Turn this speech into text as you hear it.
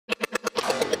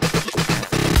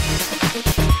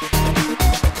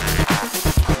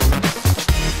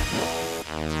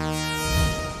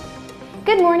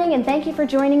morning, and thank you for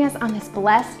joining us on this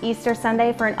blessed Easter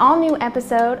Sunday for an all-new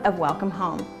episode of Welcome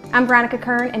Home. I'm Veronica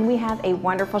Kern, and we have a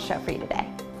wonderful show for you today.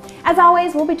 As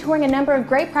always, we'll be touring a number of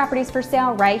great properties for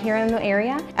sale right here in the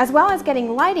area, as well as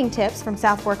getting lighting tips from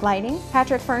South Fork Lighting.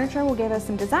 Patrick Furniture will give us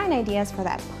some design ideas for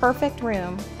that perfect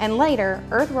room, and later,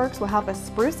 Earthworks will help us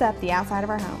spruce up the outside of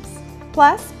our homes.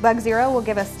 Plus, Bug Zero will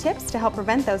give us tips to help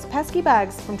prevent those pesky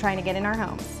bugs from trying to get in our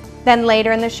homes. Then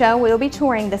later in the show, we'll be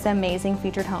touring this amazing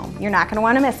featured home. You're not going to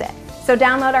want to miss it. So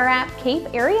download our app, Cape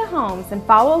Area Homes, and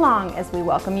follow along as we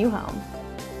welcome you home.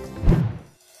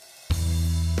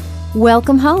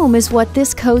 Welcome home is what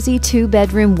this cozy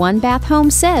 2-bedroom, 1-bath home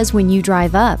says when you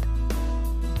drive up.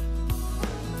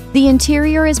 The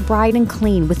interior is bright and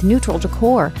clean with neutral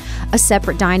decor. A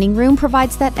separate dining room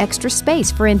provides that extra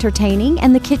space for entertaining,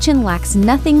 and the kitchen lacks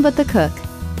nothing but the cook.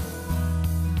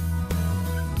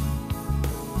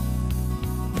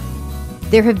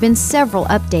 There have been several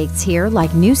updates here,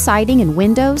 like new siding and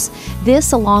windows.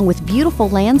 This, along with beautiful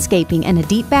landscaping and a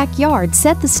deep backyard,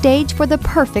 set the stage for the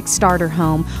perfect starter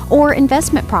home or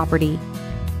investment property.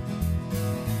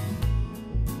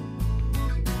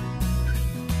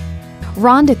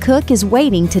 Rhonda Cook is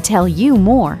waiting to tell you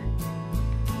more.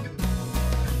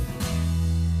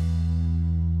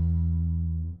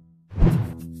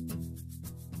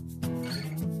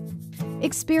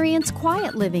 Experience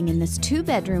quiet living in this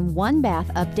 2-bedroom, 1-bath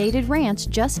updated ranch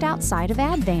just outside of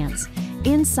Advance.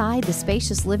 Inside, the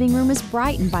spacious living room is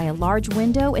brightened by a large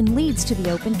window and leads to the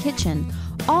open kitchen.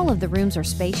 All of the rooms are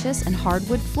spacious, and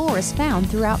hardwood floor is found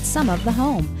throughout some of the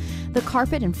home. The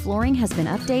carpet and flooring has been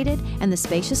updated, and the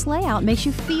spacious layout makes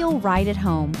you feel right at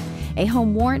home. A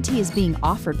home warranty is being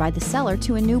offered by the seller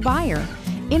to a new buyer.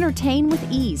 Entertain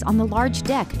with ease on the large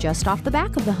deck just off the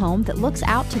back of the home that looks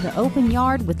out to the open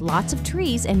yard with lots of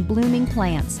trees and blooming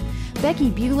plants. Becky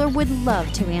Bueller would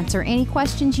love to answer any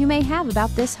questions you may have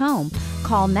about this home.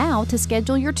 Call now to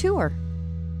schedule your tour.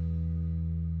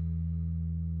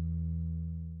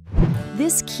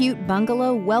 This cute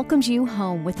bungalow welcomes you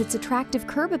home with its attractive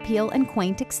curb appeal and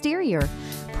quaint exterior.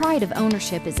 Pride of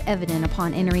ownership is evident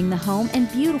upon entering the home, and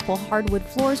beautiful hardwood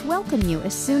floors welcome you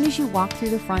as soon as you walk through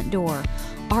the front door.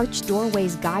 Arched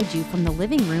doorways guide you from the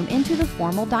living room into the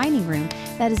formal dining room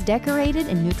that is decorated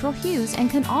in neutral hues and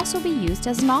can also be used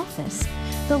as an office.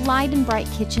 The light and bright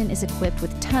kitchen is equipped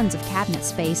with tons of cabinet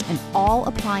space, and all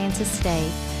appliances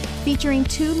stay. Featuring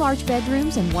 2 large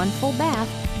bedrooms and 1 full bath,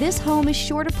 this home is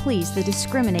sure to please the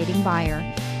discriminating buyer.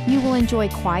 You will enjoy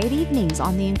quiet evenings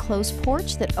on the enclosed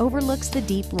porch that overlooks the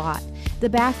deep lot. The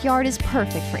backyard is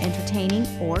perfect for entertaining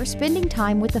or spending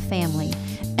time with the family.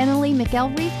 Emily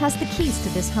McElreath has the keys to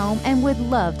this home and would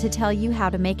love to tell you how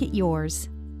to make it yours.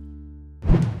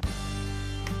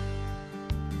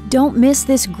 Don't miss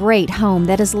this great home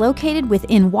that is located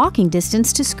within walking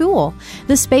distance to school.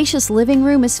 The spacious living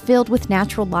room is filled with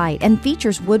natural light and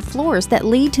features wood floors that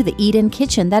lead to the eat-in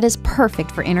kitchen that is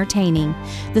perfect for entertaining.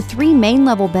 The 3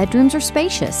 main-level bedrooms are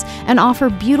spacious and offer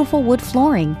beautiful wood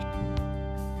flooring.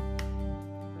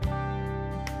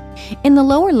 In the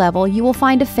lower level, you will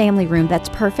find a family room that's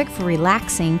perfect for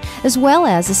relaxing, as well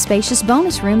as a spacious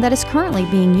bonus room that is currently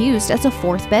being used as a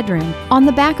 4th bedroom. On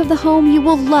the back of the home, you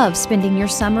will love spending your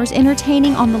summers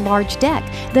entertaining on the large deck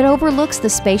that overlooks the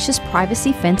spacious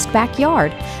privacy fenced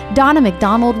backyard. Donna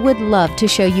McDonald would love to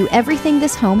show you everything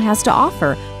this home has to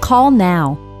offer. Call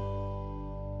now.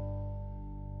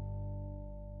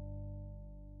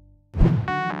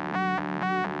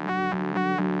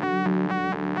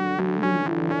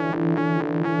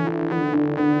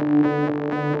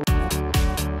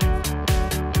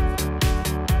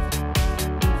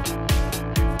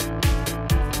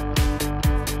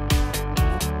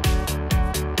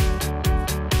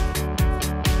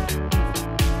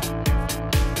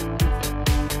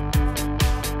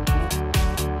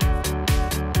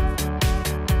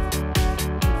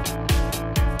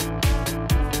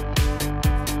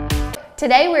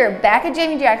 Today we are back at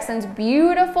Jamie Jackson's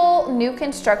beautiful new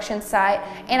construction site,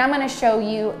 and I'm going to show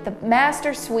you the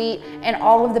master suite and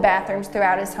all of the bathrooms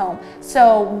throughout his home.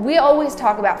 So we always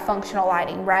talk about functional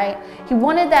lighting, right? He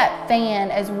wanted that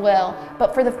fan as well,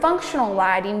 but for the functional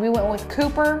lighting we went with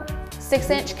Cooper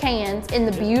 6-inch cans in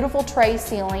the beautiful tray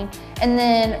ceiling. And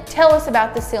then tell us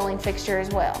about the ceiling fixture as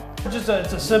well. It's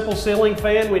a simple ceiling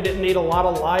fan. We didn't need a lot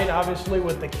of light, obviously,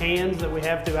 with the cans that we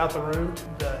have throughout the room.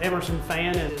 The Emerson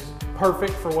fan is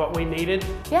perfect for what we needed.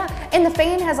 Yeah, and the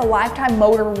fan has a lifetime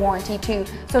motor warranty too.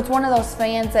 So it's one of those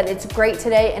fans that it's great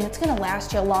today and it's gonna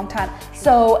last you a long time.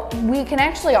 So we can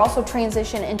actually also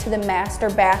transition into the master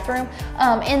bathroom.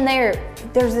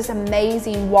 There's this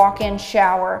amazing walk-in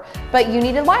shower, but you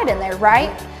needed light in there,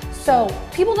 right? So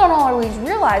people don't always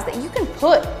realize that you can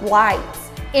put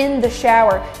lights in the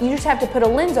shower. You just have to put a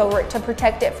lens over it to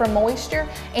protect it from moisture.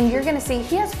 And you're gonna see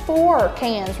he has 4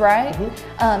 cans, right?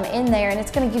 In there, and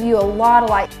it's gonna give you a lot of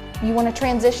light. You wanna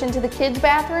transition to the kids'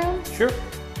 bathroom? Sure.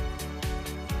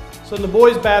 So in the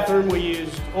boys' bathroom, we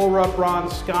used Oil Rub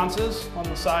bronze sconces on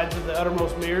the sides of the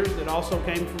uttermost mirrors that also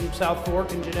came from South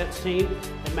Fork and Jeanette's team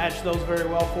and matched those very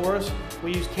well for us.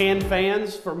 We used can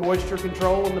fans for moisture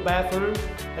control in the bathroom,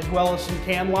 as well as some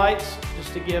can lights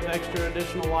just to give extra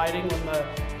additional lighting when the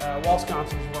wall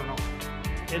sconces weren't on.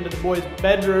 Into the boys'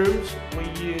 bedrooms, we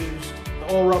used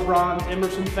the Oil Rub bronze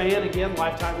Emerson fan, again,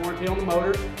 lifetime warranty on the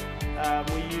motor.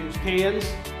 We used cans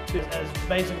as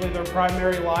basically their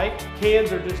primary light.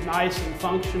 Cans are just nice and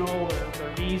functional,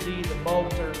 they're easy, the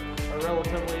bulbs are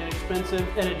relatively inexpensive,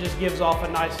 and it just gives off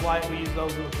a nice light. We use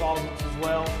those in the closets as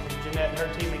well. Jeanette and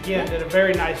her team again did a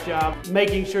very nice job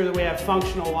making sure that we have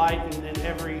functional light in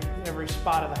every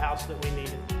spot of the house that we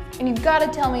needed. And you've got to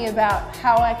tell me about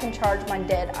how I can charge my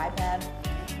dead iPad.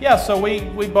 Yeah, so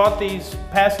we bought these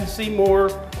Pass &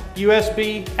 Seymour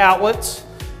USB outlets.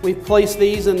 We've placed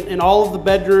these in all of the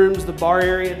bedrooms, the bar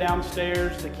area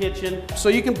downstairs, the kitchen. So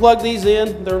you can plug these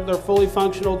in. They're fully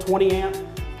functional, 20 amp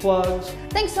plugs.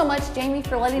 Thanks so much, Jamie,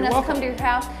 for letting us come to your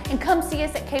house, and come see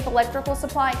us at Cape Electrical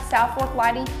Supply, South Fork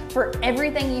Lighting, for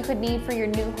everything you could need for your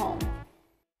new home.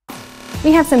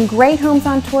 We have some great homes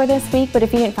on tour this week, but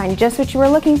if you didn't find just what you were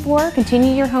looking for,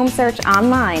 continue your home search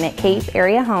online at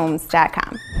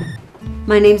capeareahomes.com.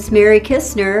 My name's Mary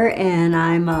Kistner, and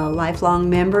I'm a lifelong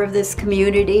member of this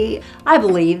community. I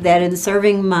believe that in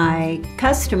serving my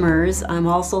customers, I'm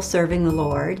also serving the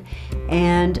Lord,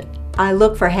 and I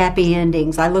look for happy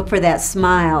endings. I look for that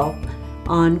smile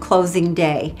on closing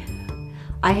day.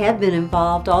 I have been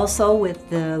involved also with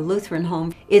the Lutheran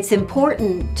home. It's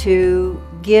important to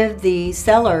give the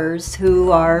sellers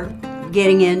who are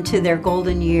getting into their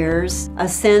golden years a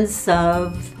sense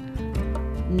of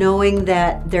knowing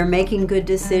that they're making good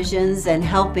decisions and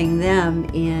helping them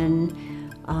in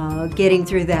getting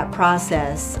through that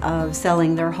process of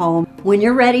selling their home. When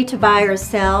you're ready to buy or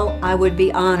sell, I would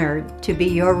be honored to be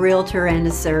your realtor and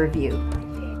to serve you.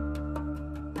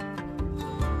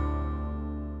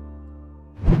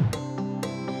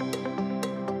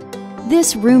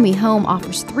 This roomy home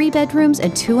offers 3 bedrooms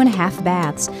and 2.5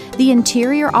 baths. The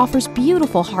interior offers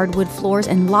beautiful hardwood floors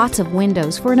and lots of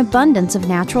windows for an abundance of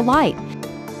natural light.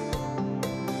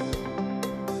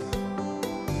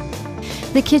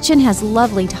 The kitchen has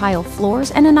lovely tile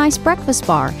floors and a nice breakfast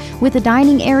bar, with a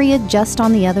dining area just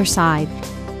on the other side.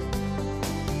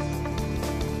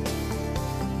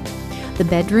 The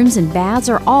bedrooms and baths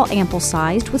are all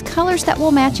ample-sized with colors that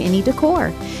will match any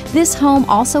decor. This home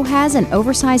also has an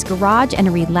oversized garage and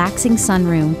a relaxing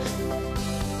sunroom.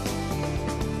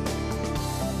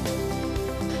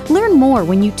 Learn more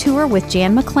when you tour with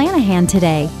Jan McClanahan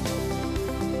today.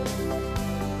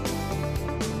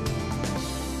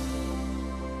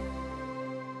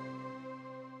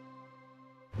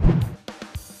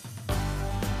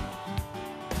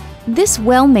 This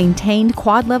well-maintained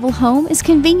quad-level home is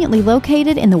conveniently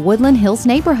located in the Woodland Hills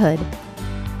neighborhood.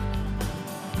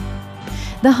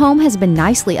 The home has been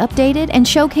nicely updated and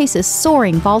showcases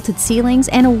soaring vaulted ceilings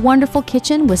and a wonderful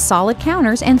kitchen with solid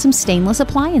counters and some stainless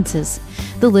appliances.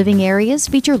 The living areas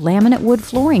feature laminate wood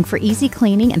flooring for easy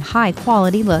cleaning and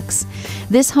high-quality looks.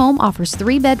 This home offers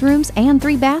 3 bedrooms and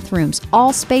 3 bathrooms,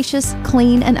 all spacious,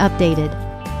 clean, and updated.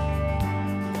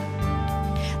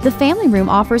 The family room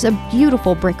offers a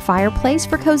beautiful brick fireplace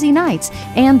for cozy nights,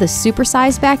 and the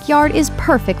supersized backyard is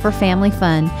perfect for family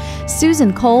fun.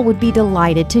 Susan Cole would be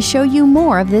delighted to show you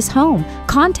more of this home.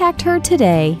 Contact her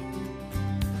today.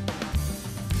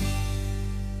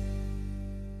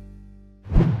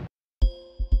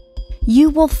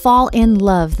 You will fall in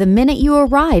love the minute you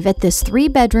arrive at this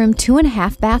 3-bedroom,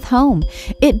 2.5 bath home.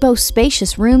 It boasts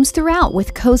spacious rooms throughout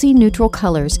with cozy neutral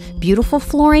colors, beautiful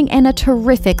flooring, and a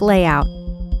terrific layout.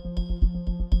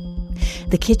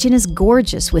 The kitchen is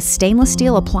gorgeous with stainless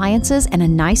steel appliances and a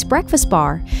nice breakfast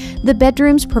bar. The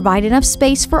bedrooms provide enough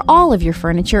space for all of your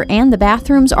furniture, and the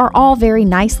bathrooms are all very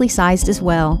nicely sized as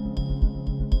well.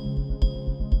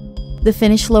 The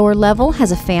finished lower level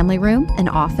has a family room, an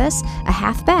office, a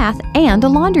half bath, and a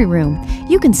laundry room.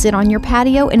 You can sit on your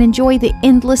patio and enjoy the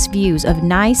endless views of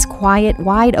nice, quiet,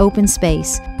 wide open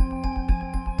space.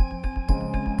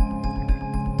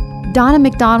 Donna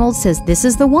McDonald says this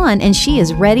is the one, and she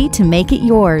is ready to make it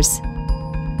yours.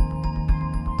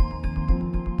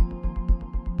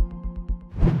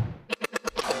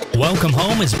 Welcome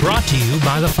Home is brought to you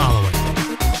by the following.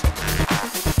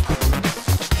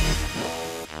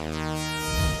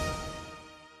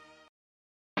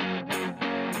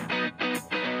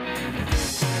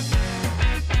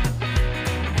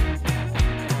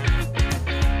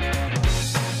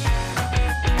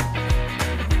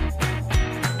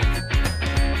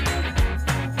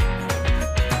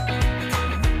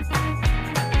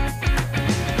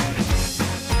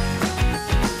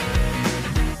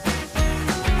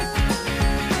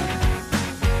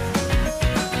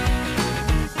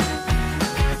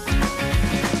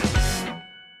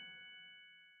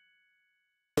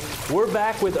 We're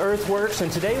back with Earthworks, and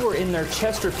today we're in their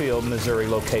Chesterfield, Missouri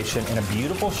location in a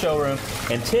beautiful showroom,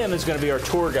 and Tim is going to be our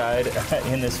tour guide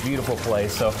in this beautiful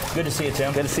place. So good to see you,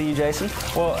 Tim. Good to see you, Jason.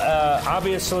 Well,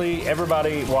 obviously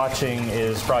everybody watching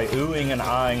is probably oohing and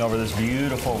eyeing over this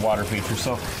beautiful water feature.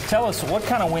 So tell us, what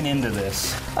kind of went into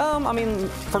this? I mean,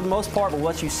 for the most part,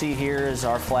 what you see here is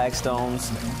our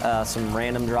flagstones, some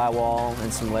random drywall,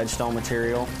 and some ledgestone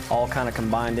material, all kind of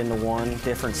combined into one,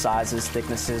 different sizes,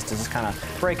 thicknesses, to just kind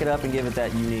of break it up and give it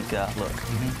that unique look.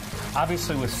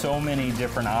 Obviously, with so many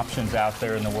different options out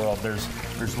there in the world,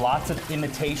 there's lots of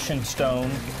imitation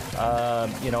stone,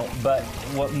 but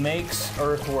what makes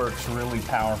Earthworks really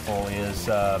powerful is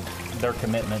their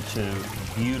commitment to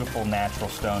beautiful natural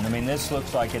stone. I mean, this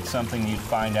looks like it's something you'd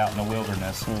find out in the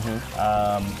wilderness.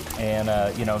 Down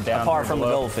apart from the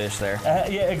goldfish there.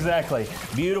 Yeah, exactly.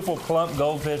 Beautiful plump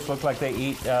goldfish, look like they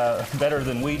eat better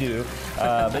than we do.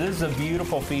 But this is a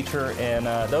beautiful feature, and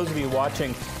those of you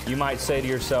watching, you might say to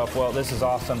yourself, well, this is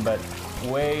awesome, but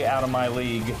way out of my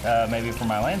league, maybe for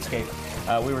my landscape.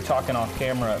 We were talking off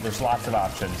camera, there's lots of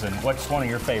options, and what's one of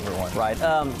your favorite ones? Right.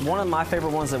 One of my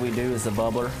favorite ones that we do is the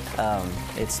bubbler.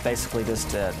 It's basically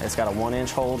just, it's got a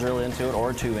 1-inch hole drilled into it, or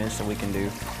a 2-inch that we can do.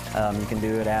 You can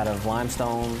do it out of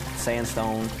limestone,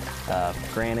 sandstone,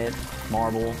 granite,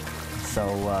 marble. So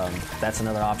that's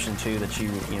another option too that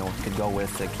you could go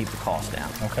with to keep the cost down.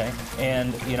 Okay,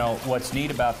 and what's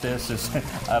neat about this is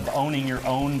of owning your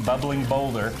own bubbling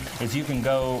boulder is you can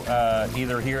go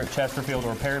either here at Chesterfield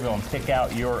or Perryville and pick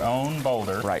out your own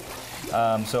boulder. Right.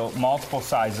 So multiple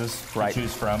sizes to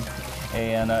choose from.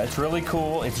 And it's really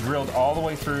cool. It's drilled all the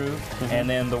way through, and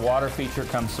then the water feature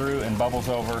comes through and bubbles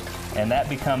over, and that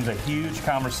becomes a huge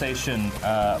conversation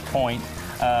point.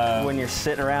 When you're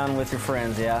sitting around with your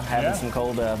friends, having some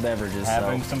cold beverages.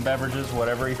 Having some beverages,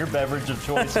 whatever your beverage of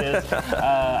choice is.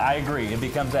 I agree. It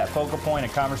becomes that focal point, a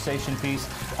conversation piece.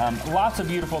 Lots of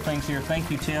beautiful things here.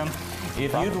 Thank you, Tim.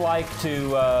 If you'd like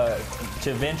to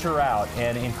venture out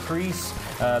and increase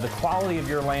the quality of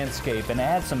your landscape and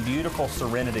add some beautiful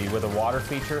serenity with a water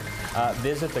feature,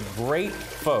 visit the great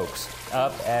folks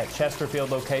up at Chesterfield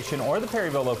location or the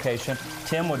Perryville location.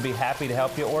 Tim would be happy to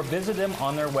help you, or visit them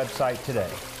on their website today.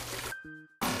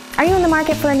 Are you in the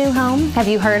market for a new home? Have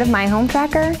you heard of My Home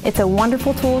Tracker? It's a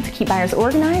wonderful tool to keep buyers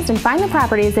organized and find the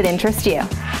properties that interest you.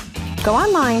 Go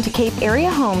online to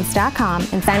capeareahomes.com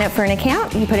and sign up for an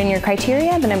account. You put in your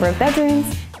criteria, the number of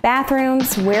bedrooms,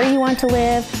 bathrooms, where you want to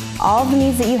live, all of the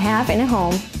needs that you have in a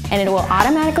home, and it will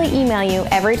automatically email you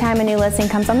every time a new listing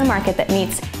comes on the market that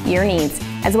meets your needs,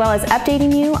 as well as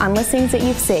updating you on listings that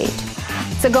you've saved.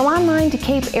 So go online to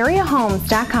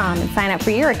capeareahomes.com and sign up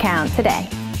for your account today.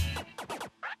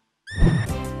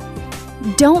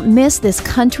 Don't miss this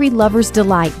country lover's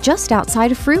delight just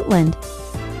outside of Fruitland.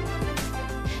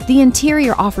 The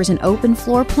interior offers an open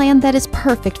floor plan that is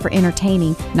perfect for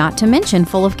entertaining, not to mention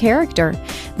full of character.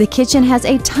 The kitchen has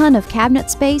a ton of cabinet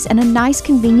space and a nice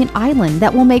convenient island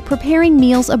that will make preparing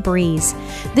meals a breeze.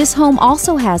 This home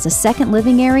also has a second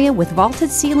living area with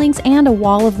vaulted ceilings and a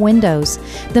wall of windows.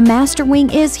 The master wing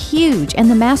is huge, and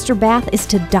the master bath is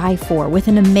to die for, with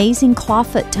an amazing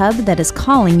clawfoot tub that is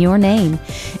calling your name.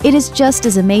 It is just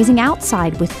as amazing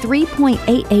outside, with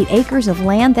 3.88 acres of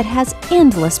land that has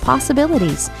endless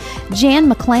possibilities. Jan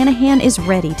McClanahan is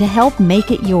ready to help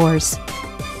make it yours.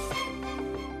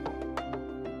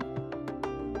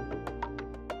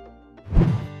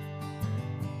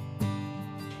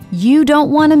 You don't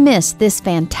want to miss this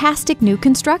fantastic new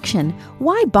construction.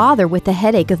 Why bother with the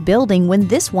headache of building when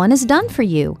this one is done for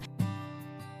you?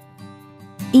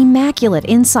 Immaculate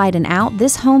inside and out,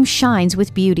 this home shines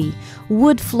with beauty.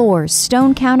 Wood floors,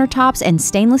 stone countertops, and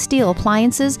stainless steel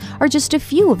appliances are just a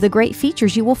few of the great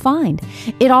features you will find.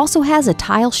 It also has a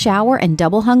tile shower and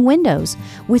double-hung windows.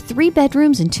 With 3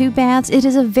 bedrooms and 2 baths, it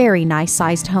is a very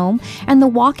nice-sized home, and the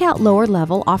walkout lower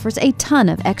level offers a ton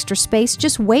of extra space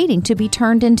just waiting to be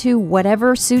turned into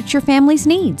whatever suits your family's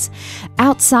needs.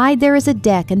 Outside, there is a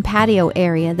deck and patio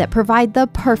area that provide the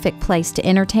perfect place to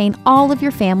entertain all of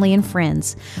your family and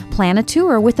friends. Plan a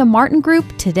tour with the Martin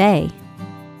Group today.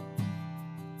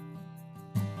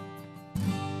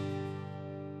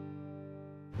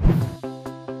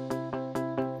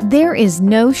 There is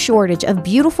no shortage of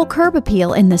beautiful curb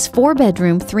appeal in this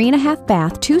 4-bedroom, 3.5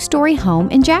 bath, 2-story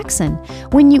home in Jackson.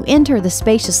 When you enter the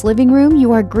spacious living room,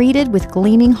 you are greeted with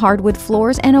gleaming hardwood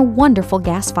floors and a wonderful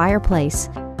gas fireplace.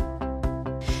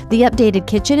 The updated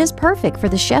kitchen is perfect for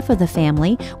the chef of the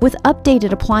family with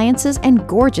updated appliances and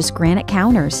gorgeous granite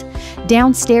counters.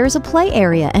 Downstairs, a play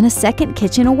area and a second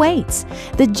kitchen awaits.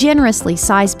 The generously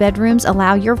sized bedrooms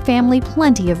allow your family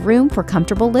plenty of room for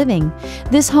comfortable living.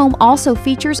 This home also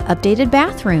features updated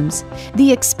bathrooms.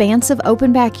 The expansive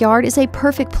open backyard is a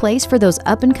perfect place for those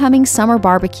up-and-coming summer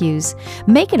barbecues.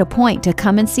 Make it a point to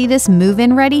come and see this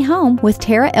move-in ready home with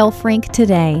Tara Elfrink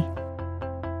today.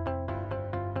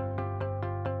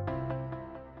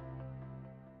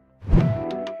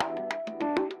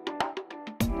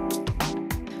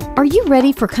 Are you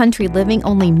ready for country living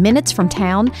only minutes from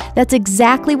town? That's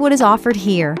exactly what is offered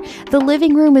here. The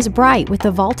living room is bright with a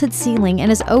vaulted ceiling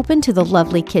and is open to the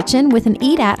lovely kitchen with an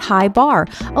eat-at high bar,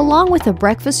 along with a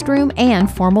breakfast room and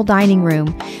formal dining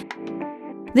room.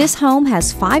 This home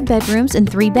has 5 bedrooms and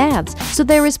 3 baths, so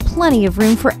there is plenty of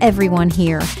room for everyone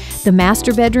here. The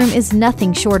master bedroom is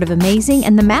nothing short of amazing,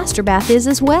 and the master bath is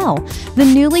as well. The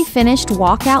newly finished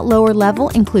walkout lower level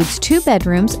includes 2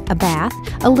 bedrooms, a bath,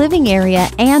 a living area,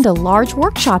 and a large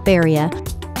workshop area.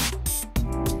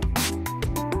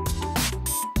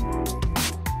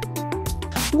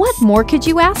 What more could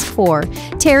you ask for?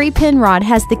 Terry Penrod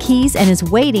has the keys and is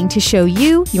waiting to show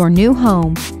you your new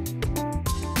home.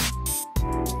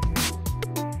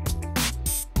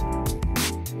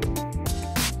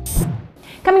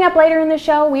 Coming up later in the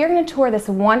show, we are going to tour this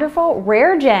wonderful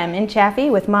rare gem in Chaffee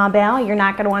with Ma Bell. You're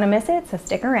not going to want to miss it, so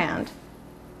stick around.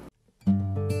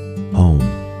 Home.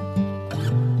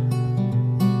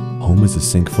 Home is a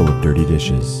sink full of dirty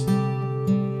dishes.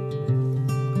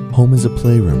 Home is a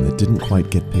playroom that didn't quite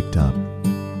get picked up.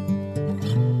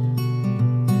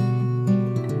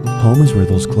 Home is where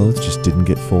those clothes just didn't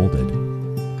get folded.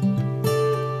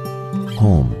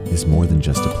 Home is more than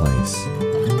just a place.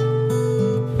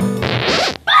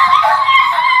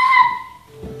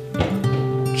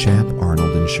 Chap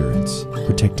Arnold Insurance,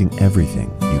 protecting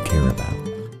everything you care about.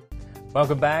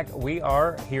 Welcome back. We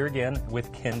are here again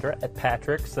with Kendra at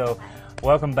Patrick. So,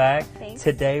 welcome back. Thanks.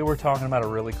 Today we're talking about a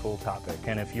really cool topic.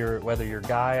 And if whether you're a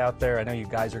guy out there, I know you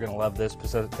guys are going to love this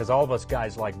because all of us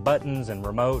guys like buttons and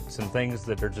remotes and things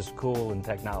that are just cool in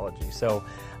technology. So,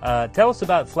 tell us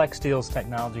about FlexSteel's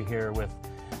technology here with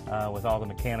all the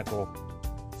mechanical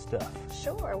stuff.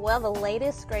 Sure. Well, the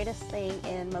latest, greatest thing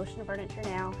in motion furniture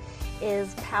now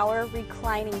is power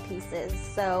reclining pieces.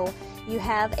 So you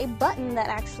have a button that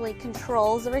actually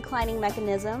controls the reclining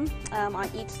mechanism on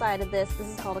each side of this. This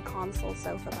is called a console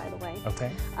sofa, by the way.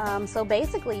 Okay. So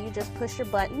basically, you just push your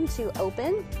button to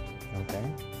open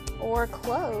or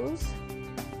close.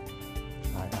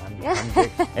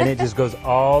 And it just goes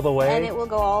all the way? And it will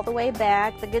go all the way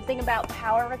back. The good thing about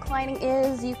power reclining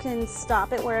is you can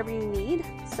stop it wherever you need.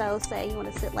 So say you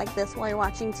want to sit like this while you're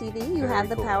watching TV, you have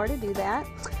the power to do that.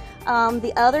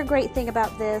 The other great thing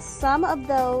about this, some of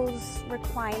those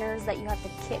recliners that you have to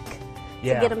kick to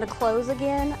get them to close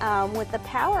again, with the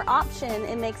power option,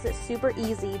 it makes it super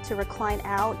easy to recline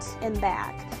out and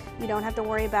back. You don't have to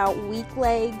worry about weak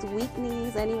legs, weak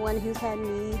knees. Anyone who's had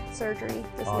knee surgery,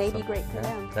 this may be great for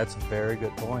them. That's a very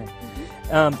good point.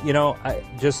 You know,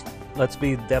 let's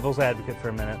be devil's advocate for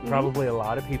a minute. Probably a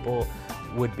lot of people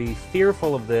would be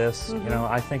fearful of this. You know,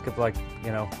 I think of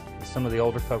some of the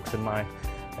older folks in my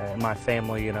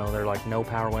family, they're like, no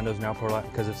power windows, no power light,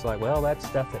 because it's like, well, that's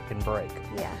stuff that can break.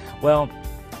 Yeah. Well,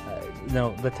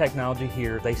 the technology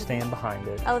here, they stand behind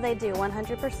it. Oh, they do,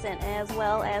 100%. As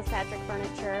well as Patrick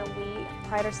Furniture, we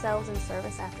pride ourselves in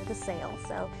service after the sale.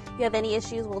 So if you have any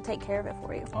issues, we'll take care of it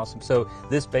for you. Awesome. So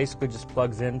this basically just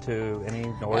plugs into any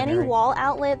ordinary? Any wall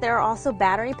outlet. There are also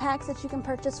battery packs that you can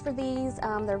purchase for these.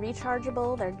 They're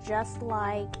rechargeable. They're just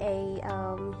like a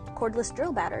cordless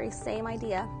drill battery. Same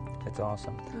idea. It's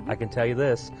awesome. I can tell you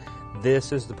this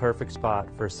is the perfect spot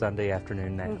for a Sunday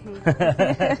afternoon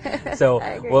nap. So,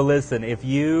 well, listen, if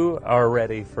you are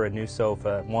ready for a new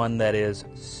sofa, one that is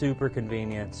super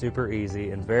convenient, super easy,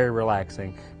 and very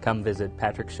relaxing, come visit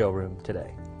Patrick's showroom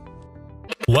today.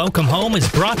 Welcome Home is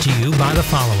brought to you by the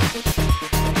following.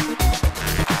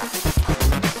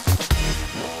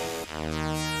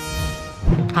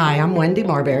 Hi, I'm Wendy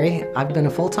Marbury. I've been a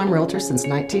full-time realtor since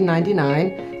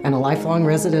 1999 and a lifelong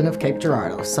resident of Cape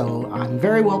Girardeau, so I'm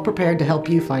very well prepared to help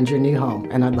you find your new home,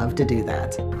 and I'd love to do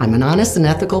that. I'm an honest and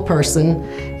ethical person,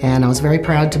 and I was very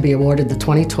proud to be awarded the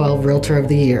 2012 Realtor of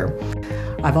the Year.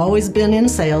 I've always been in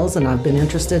sales, and I've been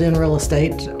interested in real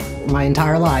estate my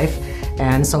entire life,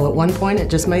 and so at one point it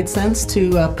just made sense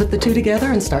to put the two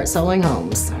together and start selling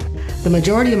homes. The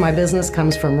majority of my business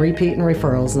comes from repeat and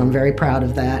referrals, and I'm very proud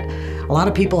of that. A lot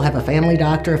of people have a family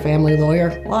doctor, a family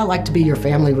lawyer. Well, I like to be your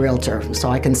family realtor, so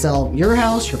I can sell your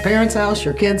house, your parents' house,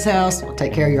 your kids' house. I'll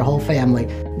take care of your whole family.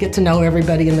 Get to know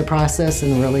everybody in the process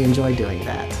and really enjoy doing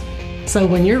that. So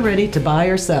when you're ready to buy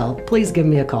or sell, please give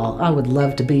me a call. I would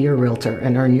love to be your realtor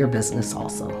and earn your business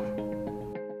also.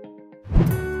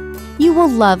 You will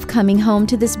love coming home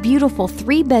to this beautiful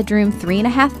 3-bedroom,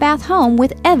 3.5-bath home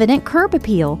with evident curb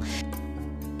appeal.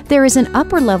 There is an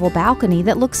upper-level balcony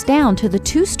that looks down to the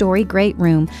 2-story great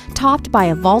room, topped by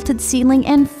a vaulted ceiling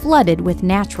and flooded with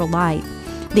natural light.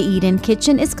 The eat-in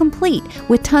kitchen is complete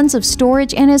with tons of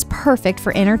storage and is perfect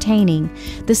for entertaining.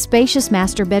 The spacious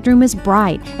master bedroom is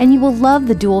bright, and you will love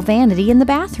the dual vanity in the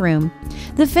bathroom.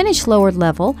 The finished lower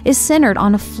level is centered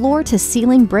on a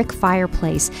floor-to-ceiling brick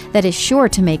fireplace that is sure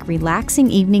to make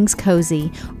relaxing evenings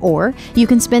cozy. Or you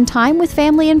can spend time with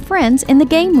family and friends in the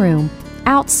game room.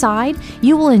 Outside,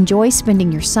 you will enjoy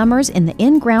spending your summers in the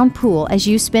in-ground pool as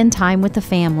you spend time with the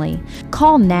family.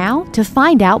 Call now to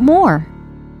find out more.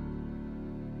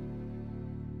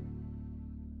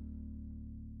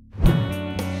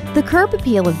 The curb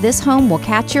appeal of this home will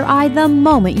catch your eye the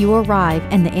moment you arrive,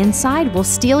 and the inside will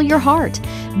steal your heart.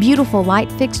 Beautiful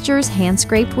light fixtures,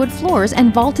 hand-scraped wood floors,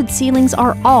 and vaulted ceilings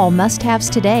are all must-haves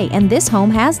today, and this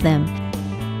home has them.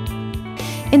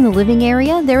 In the living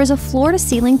area, there is a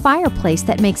floor-to-ceiling fireplace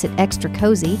that makes it extra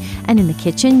cozy, and in the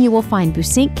kitchen you will find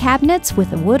Boussink cabinets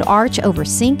with a wood arch over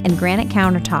sink and granite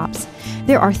countertops.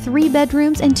 There are 3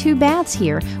 bedrooms and 2 baths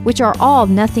here, which are all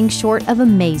nothing short of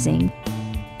amazing.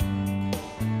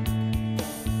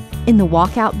 In the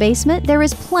walkout basement, there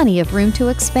is plenty of room to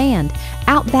expand.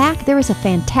 Out back, there is a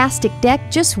fantastic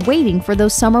deck just waiting for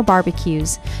those summer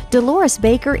barbecues. Dolores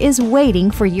Baker is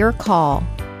waiting for your call.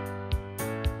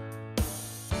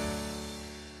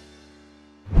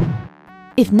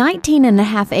 If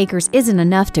 19.5 acres isn't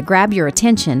enough to grab your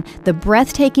attention, the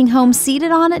breathtaking home seated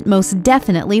on it most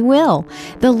definitely will.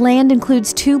 The land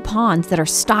includes 2 ponds that are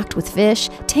stocked with fish,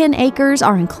 10 acres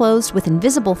are enclosed with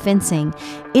invisible fencing.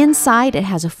 Inside, it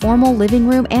has a formal living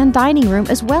room and dining room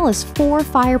as well as 4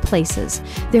 fireplaces.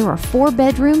 There are 4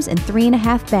 bedrooms and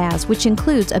 3.5 baths, which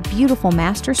includes a beautiful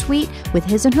master suite with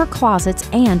his and her closets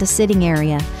and a sitting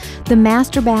area. The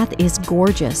master bath is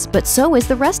gorgeous, but so is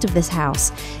the rest of this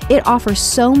house. It offers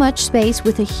so much space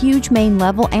with a huge main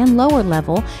level and lower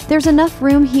level. There's enough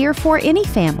room here for any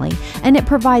family, and it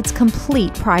provides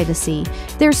complete privacy.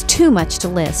 There's too much to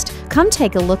list. Come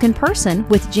take a look in person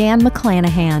with Jan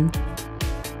McClanahan.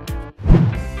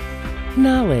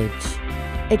 Knowledge,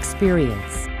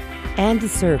 experience, and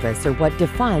service are what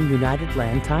define United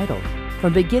Land Title.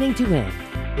 From beginning to end,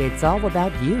 it's all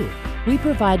about you. We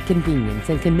provide convenience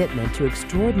and commitment to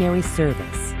extraordinary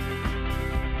service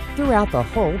throughout the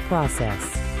whole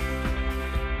process.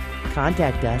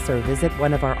 Contact us or visit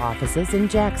one of our offices in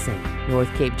Jackson,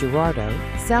 North Cape Girardeau,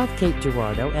 South Cape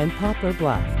Girardeau, and Poplar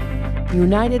Bluff.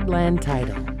 United Land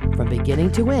Title. From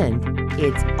beginning to end,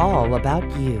 it's all about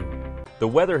you. The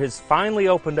weather has finally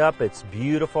opened up. It's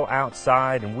beautiful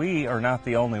outside, and we are not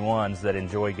the only ones that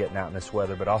enjoy getting out in this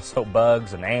weather, but also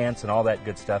bugs and ants and all that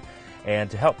good stuff.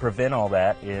 And to help prevent all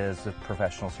that is the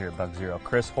professionals here at Bug Zero.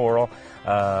 Chris Horrell,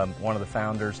 one of the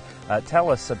founders.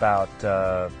 Tell us about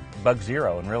Bug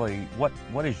Zero and really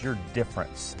what is your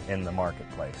difference in the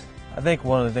marketplace? I think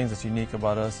one of the things that's unique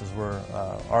about us is we're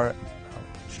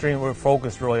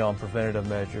focused really on preventative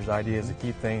measures. The idea is to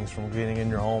keep things from getting in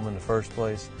your home in the first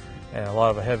place, and a lot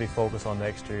of a heavy focus on the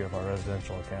exterior of our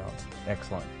residential accounts.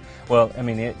 Excellent. Well, I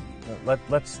mean,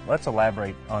 let's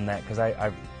elaborate on that, because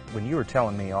I when you were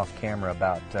telling me off camera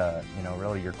about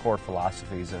really your core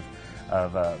philosophies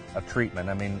of treatment,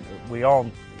 I mean, we all,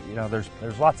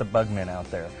 there's lots of bug men out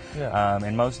there,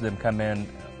 and most of them come in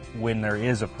when there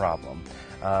is a problem.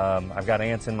 I've got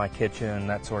ants in my kitchen,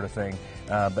 that sort of thing.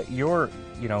 But your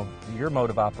mode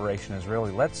of operation is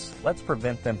really let's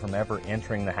prevent them from ever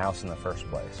entering the house in the first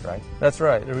place, right? That's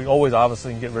right. We always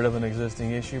obviously can get rid of an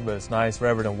existing issue, but it's nice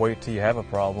rather than wait till you have a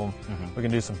problem. We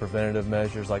can do some preventative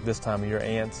measures, like this time of year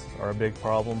ants are a big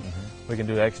problem. We can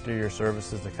do exterior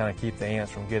services to kind of keep the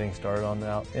ants from getting started on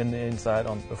the inside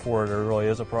before there really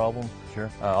is a problem. Sure.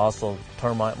 Also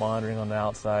termite monitoring on the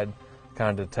outside,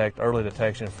 kind of early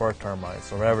detection for termites.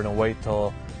 So rather than wait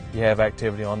till you have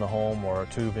activity on the home or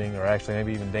tubing or actually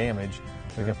maybe even damage,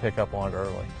 we can pick up on it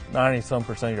early.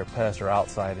 90-some% of your pests are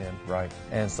outside in. Right.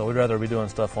 And so we'd rather be doing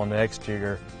stuff on the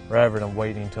exterior rather than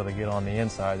waiting until they get on the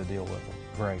inside to deal with them.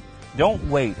 Great. Don't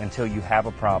wait until you have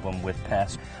a problem with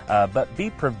pests, but be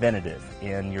preventative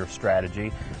in your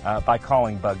strategy by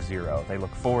calling Bug Zero. They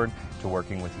look forward to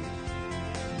working with you.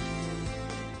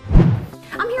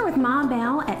 I'm here here with Ma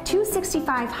Bell at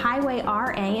 265 Highway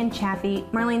RA in Chaffee.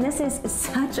 Marlene, this is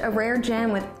such a rare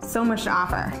gem with so much to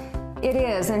offer. It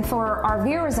is, and for our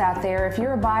viewers out there, if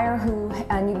you're a buyer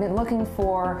and you've been looking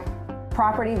for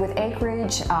property with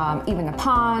acreage, even a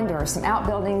pond or some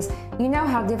outbuildings, you know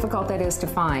how difficult that is to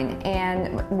find.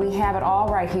 And we have it all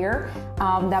right here.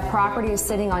 That property is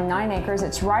sitting on 9 acres.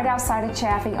 It's right outside of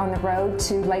Chaffee on the road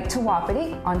to Lake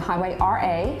Tewapiti on Highway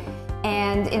RA.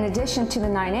 And in addition to the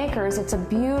 9 acres, it's a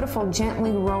beautiful,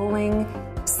 gently rolling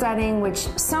setting, which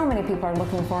so many people are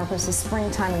looking for because the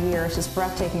springtime of year is just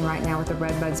breathtaking right now with the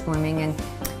redbuds blooming. And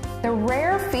the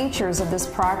rare features of this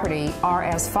property are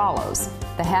as follows.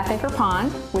 The half-acre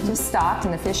pond, which is stocked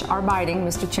and the fish are biting,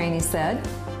 Mr. Cheney said.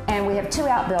 And we have 2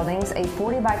 outbuildings, a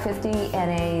 40 by 50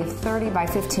 and a 30 by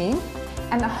 15.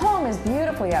 And the home is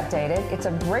beautifully updated. It's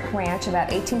a brick ranch,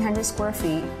 about 1,800 square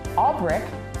feet, all brick,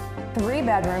 3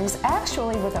 bedrooms,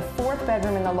 actually with a 4th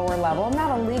bedroom in the lower level.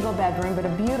 Not a legal bedroom, but a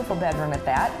beautiful bedroom at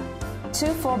that. 2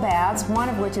 full baths, one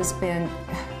of which has been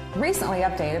recently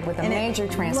updated with a major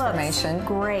transformation. Looks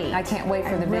great. I can't wait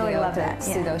for the video to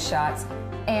see those shots.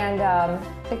 And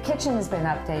the kitchen has been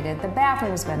updated, the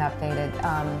bathroom's been updated,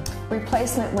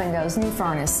 replacement windows, new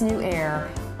furnace, new air,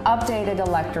 updated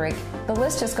electric. The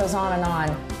list just goes on and on.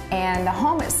 And the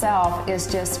home itself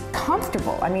is just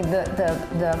comfortable. I mean,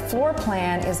 the floor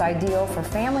plan is ideal for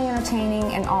family entertaining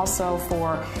and also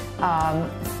for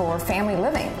family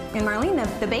living. And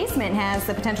Marlene, the basement has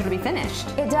the potential to be finished.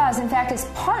 It does. In fact, it's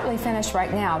partly finished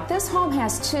right now. This home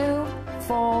has 2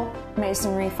 full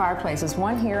masonry fireplaces,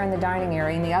 one here in the dining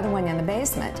area and the other one in the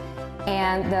basement.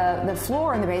 And the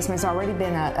floor in the basement has already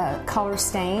been color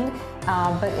stained,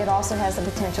 but it also has the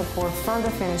potential for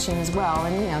further finishing as well,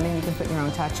 and then you can put your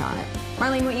own touch on it.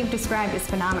 Marlene, what you've described is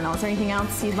phenomenal. Is there anything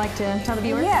else you'd like to tell the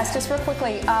viewers? Yes, just real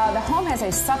quickly. The home has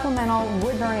a supplemental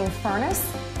wood-burning furnace,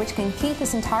 which can heat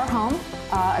this entire home,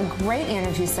 a great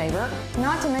energy saver.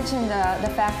 Not to mention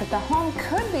the fact that the home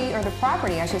could be, or the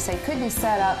property, I should say, could be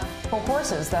set up for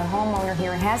horses. The homeowner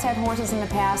here has had horses in the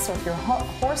past, so if you're a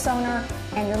horse owner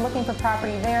and you're looking for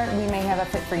property there, we may have a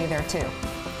fit for you there too.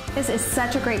 This is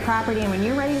such a great property, and when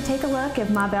you're ready to take a look, give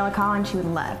Ma Bell a call and she would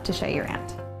love to show you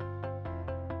around.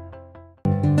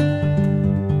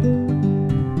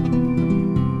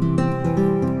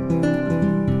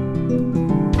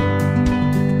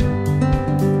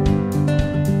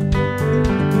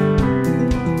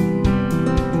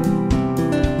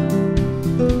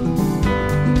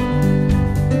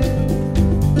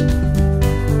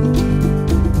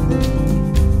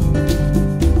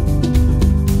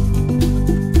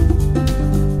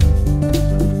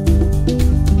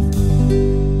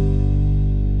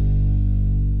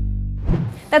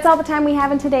 That's all the time we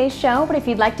have in today's show, but if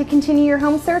you'd like to continue your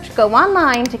home search, go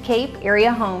online to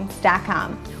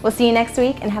capeareahomes.com. We'll see you next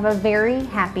week and have a very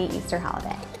happy Easter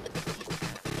holiday.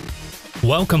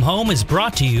 Welcome Home is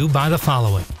brought to you by the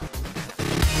following: